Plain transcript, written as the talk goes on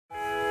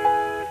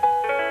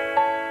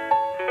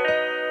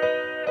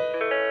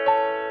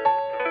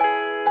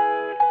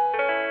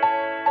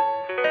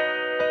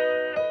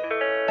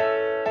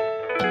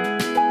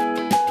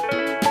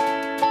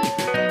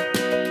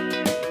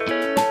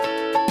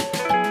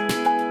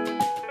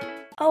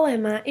Oh,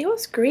 Emma, it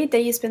was great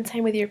that you spent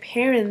time with your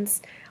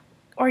parents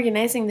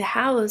organizing the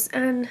house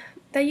and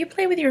that you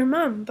play with your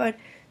mom, but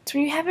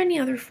don't you have any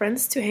other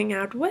friends to hang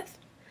out with?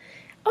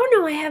 Oh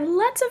no, I have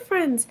lots of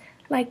friends,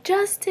 like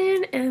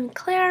Justin and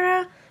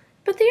Clara,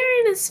 but they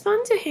aren't as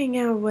fun to hang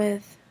out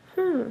with.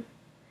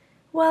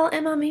 Well,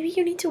 Emma, maybe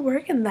you need to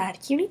work on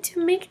that. You need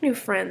to make new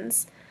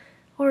friends.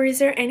 Or is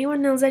there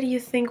anyone else that you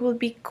think would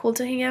be cool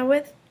to hang out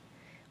with?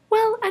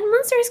 Well, at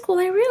Monster School,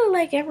 I really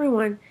like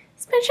everyone,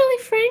 especially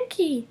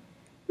Frankie.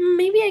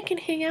 Maybe I can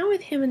hang out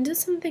with him and do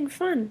something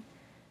fun.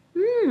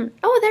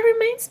 Oh, that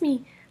reminds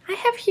me. I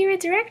have here a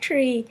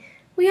directory.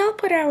 We all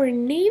put our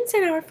names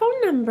and our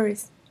phone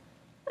numbers.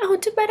 Oh,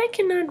 too bad I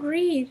cannot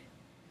read.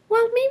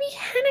 Well, maybe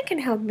Hannah can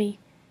help me.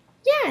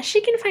 Yeah,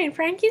 she can find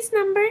Frankie's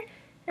number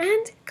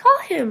and call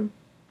him.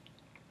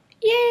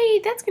 Yay,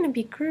 that's gonna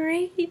be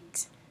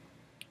great.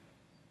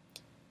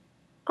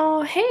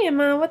 Oh, hey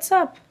Emma, what's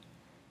up?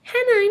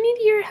 Hannah, I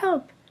need your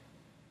help.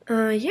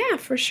 Yeah,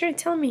 for sure,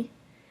 tell me.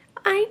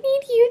 I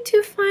need you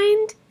to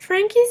find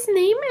Frankie's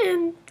name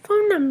and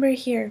phone number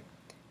here.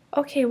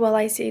 Okay, well,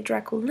 I see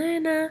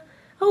Draculina.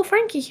 Oh,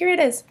 Frankie, here it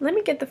is. Let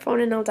me get the phone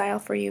and I'll dial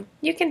for you.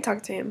 You can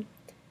talk to him.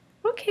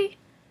 Okay.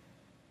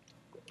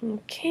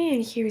 Okay,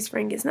 and here's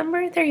Frankie's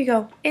number. There you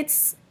go.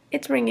 It's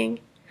ringing.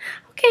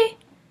 Okay.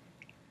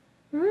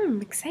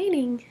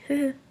 Exciting.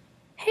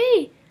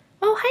 Hey.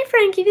 Oh, hi,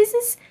 Frankie. This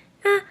is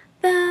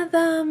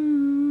the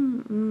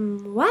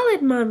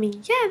wallet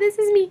mommy. Yeah, this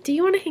is me. Do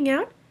you want to hang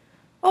out?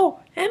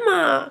 Oh,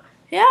 Emma.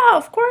 Yeah,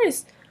 of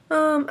course.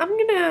 I'm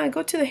gonna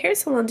go to the hair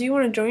salon. Do you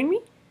want to join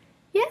me?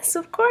 Yes,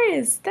 of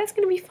course. That's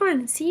gonna be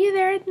fun. See you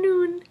there at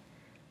noon.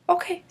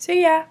 Okay,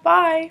 see ya.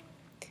 Bye.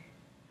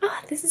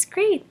 Oh, this is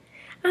great.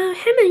 Hannah,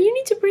 you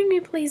need to bring me,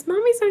 please.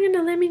 Mommy's not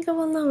gonna let me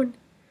go alone.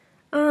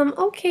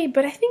 Okay,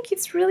 but I think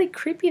it's really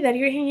creepy that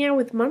you're hanging out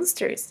with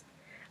monsters.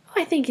 Oh,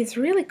 I think it's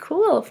really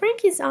cool.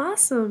 Frankie's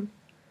awesome.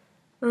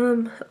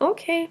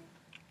 Okay.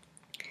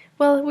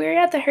 Well, we're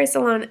at the hair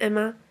salon,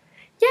 Emma.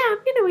 Yeah, I'm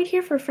gonna wait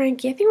here for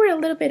Frankie. I think we're a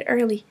little bit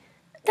early.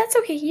 That's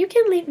okay. You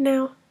can leave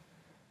now.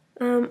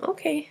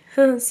 Okay.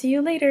 See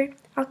you later.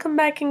 I'll come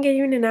back and get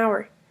you in an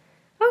hour.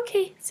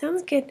 Okay,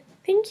 sounds good.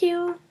 Thank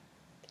you.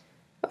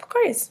 Of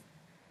course.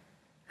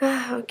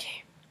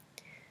 Okay.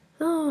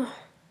 Oh,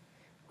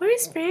 where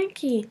is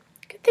Frankie?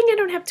 Good thing I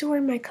don't have to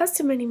wear my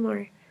costume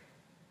anymore.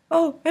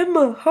 Oh,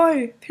 Emma,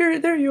 hi.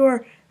 There you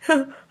are.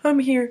 I'm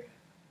here.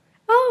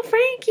 Oh,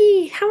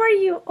 Frankie, how are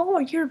you? Oh,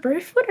 you're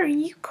barefoot? Are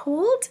you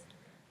cold?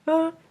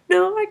 No,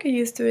 I get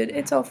used to it.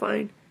 It's all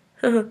fine.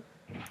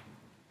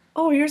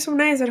 Oh, you're so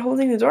nice at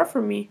holding the door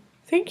for me.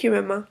 Thank you,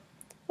 Emma.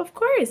 Of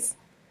course.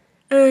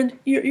 And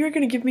you're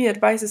gonna give me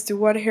advice as to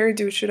what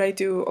hairdo should I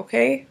do,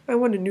 okay? I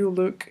want a new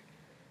look.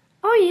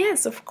 Oh,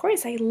 yes, of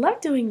course. I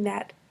love doing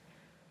that.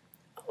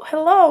 Oh,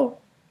 hello.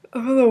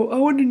 Hello, I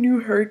want a new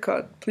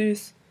haircut,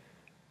 please.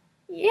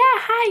 Yeah,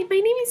 hi, my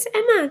name is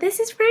Emma. This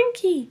is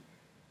Frankie.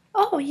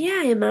 Oh,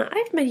 yeah, Emma.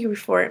 I've met you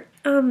before.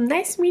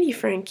 Nice to meet you,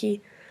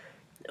 Frankie.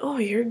 Oh,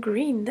 you're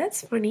green.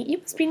 That's funny. You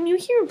must be new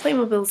here in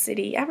Playmobil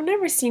City. I've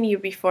never seen you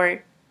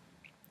before.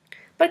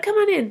 But come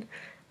on in.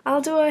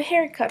 I'll do a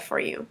haircut for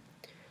you.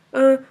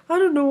 I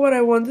don't know what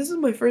I want. This is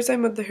my first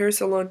time at the hair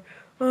salon.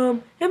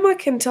 Emma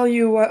can tell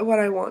you what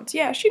I want.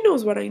 Yeah, she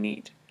knows what I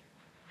need.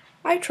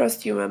 I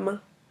trust you,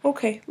 Emma.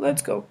 Okay,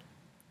 let's go.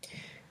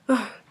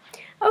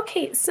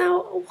 Okay,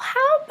 so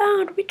how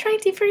about we try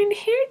different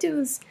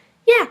hairdos?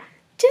 Yeah,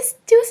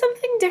 just do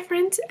something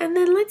different and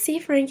then let's see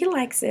if Frankie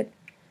likes it.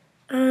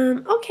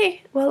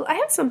 Okay, well, I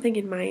have something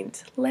in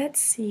mind. Let's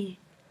see.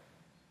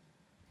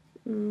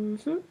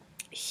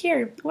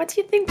 Here, what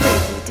do you think,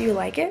 Frankie? Do you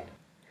like it?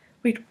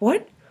 Wait,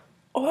 what?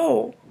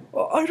 Oh,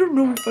 I don't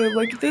know if I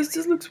like this.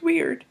 This looks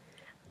weird.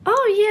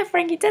 Oh, yeah,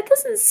 Frankie, that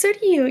doesn't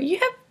suit you. You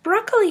have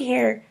broccoli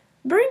hair.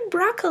 Burn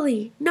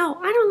broccoli. No,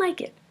 I don't like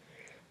it.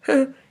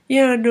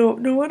 Yeah,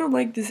 no, I don't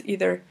like this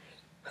either.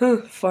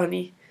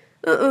 Funny.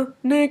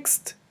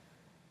 Next.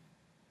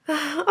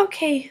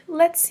 Okay,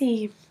 let's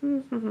see.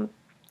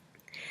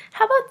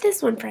 How about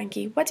this one,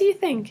 Frankie? What do you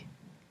think?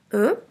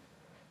 Huh?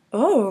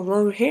 Oh,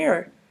 long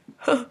hair.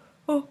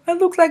 Oh, I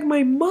look like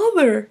my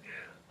mother.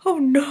 Oh,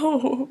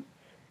 no.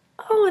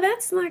 Oh,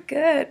 that's not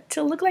good.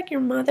 To look like your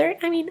mother?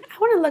 I mean, I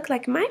want to look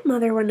like my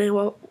mother when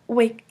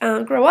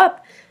I grow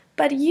up.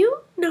 But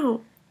you?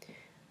 No.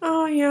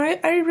 Oh, yeah,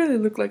 I really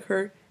look like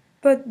her.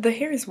 But the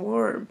hair is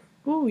warm.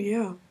 Oh,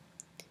 yeah.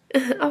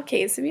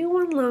 Okay, so we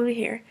want long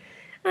hair.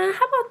 How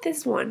about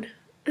this one?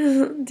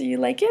 Do you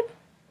like it?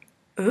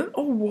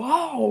 Oh,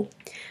 wow.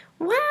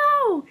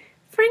 Wow!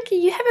 Frankie,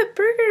 you have a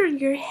burger on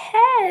your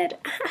head.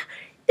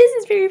 This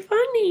is very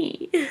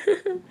funny.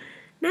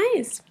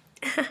 Nice.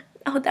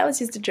 Oh, that was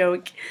just a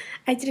joke.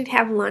 I didn't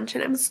have lunch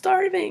and I'm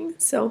starving,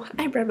 so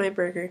I brought my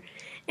burger.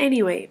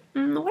 Anyway,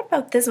 what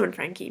about this one,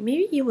 Frankie?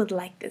 Maybe you would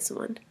like this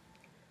one.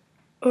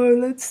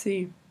 Let's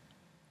see.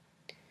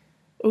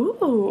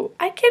 Ooh,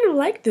 I kind of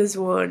like this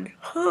one.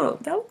 Huh,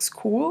 that looks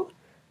cool.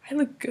 I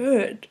look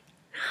good.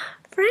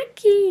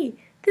 Frankie,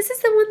 this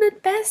is the one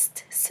that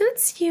best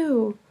suits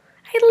you.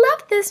 I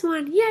love this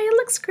one. Yeah, it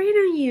looks great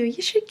on you.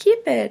 You should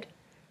keep it.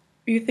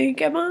 You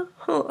think, Emma?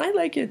 Oh, I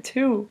like it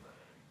too.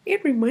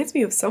 It reminds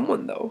me of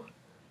someone, though.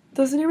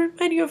 Doesn't it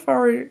remind you of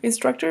our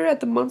instructor at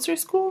the monster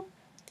school?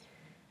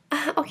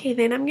 Okay,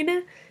 then I'm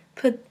gonna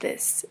put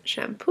this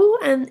shampoo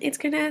and it's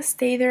gonna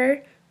stay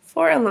there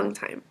for a long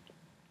time.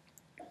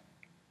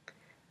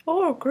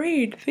 Oh,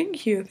 great.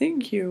 Thank you,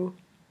 thank you.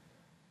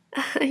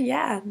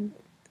 Yeah.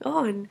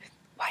 Oh, and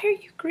why are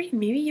you green?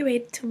 Maybe you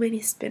ate too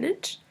many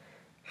spinach?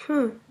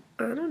 I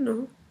don't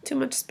know. Too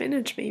much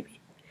spinach, maybe.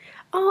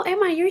 Oh,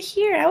 Emma, you're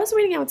here. I was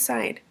waiting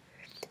outside.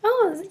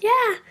 Oh,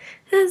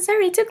 yeah.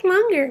 Sorry, it took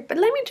longer. But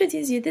let me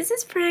introduce you. This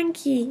is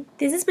Frankie.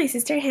 This is my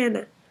sister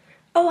Hannah.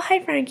 Oh, hi,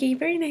 Frankie.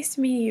 Very nice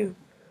to meet you.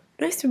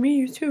 Nice to meet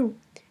you, too.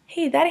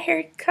 Hey, that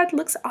haircut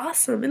looks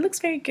awesome. It looks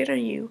very good on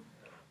you.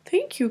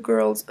 Thank you,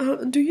 girls.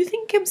 Do you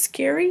think I'm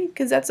scary?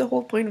 Because that's the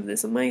whole point of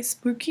this. Am I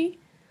spooky?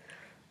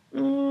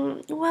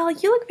 Well,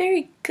 you look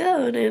very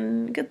good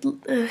and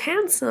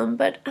handsome,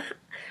 but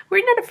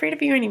we're not afraid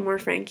of you anymore,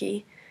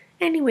 Frankie.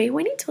 Anyway,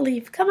 we need to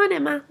leave. Come on,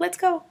 Emma. Let's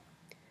go.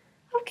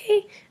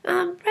 Okay,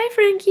 bye,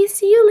 Frankie.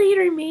 See you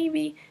later,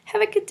 maybe.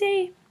 Have a good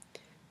day.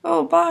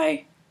 Oh,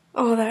 bye.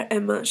 Oh, that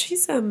Emma.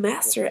 She's a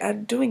master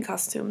at doing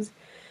costumes.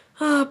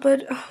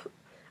 But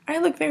I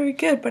look very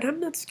good, but I'm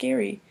not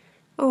scary.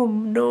 Oh,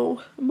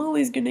 no.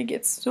 Molly's gonna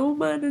get so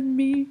mad at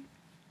me.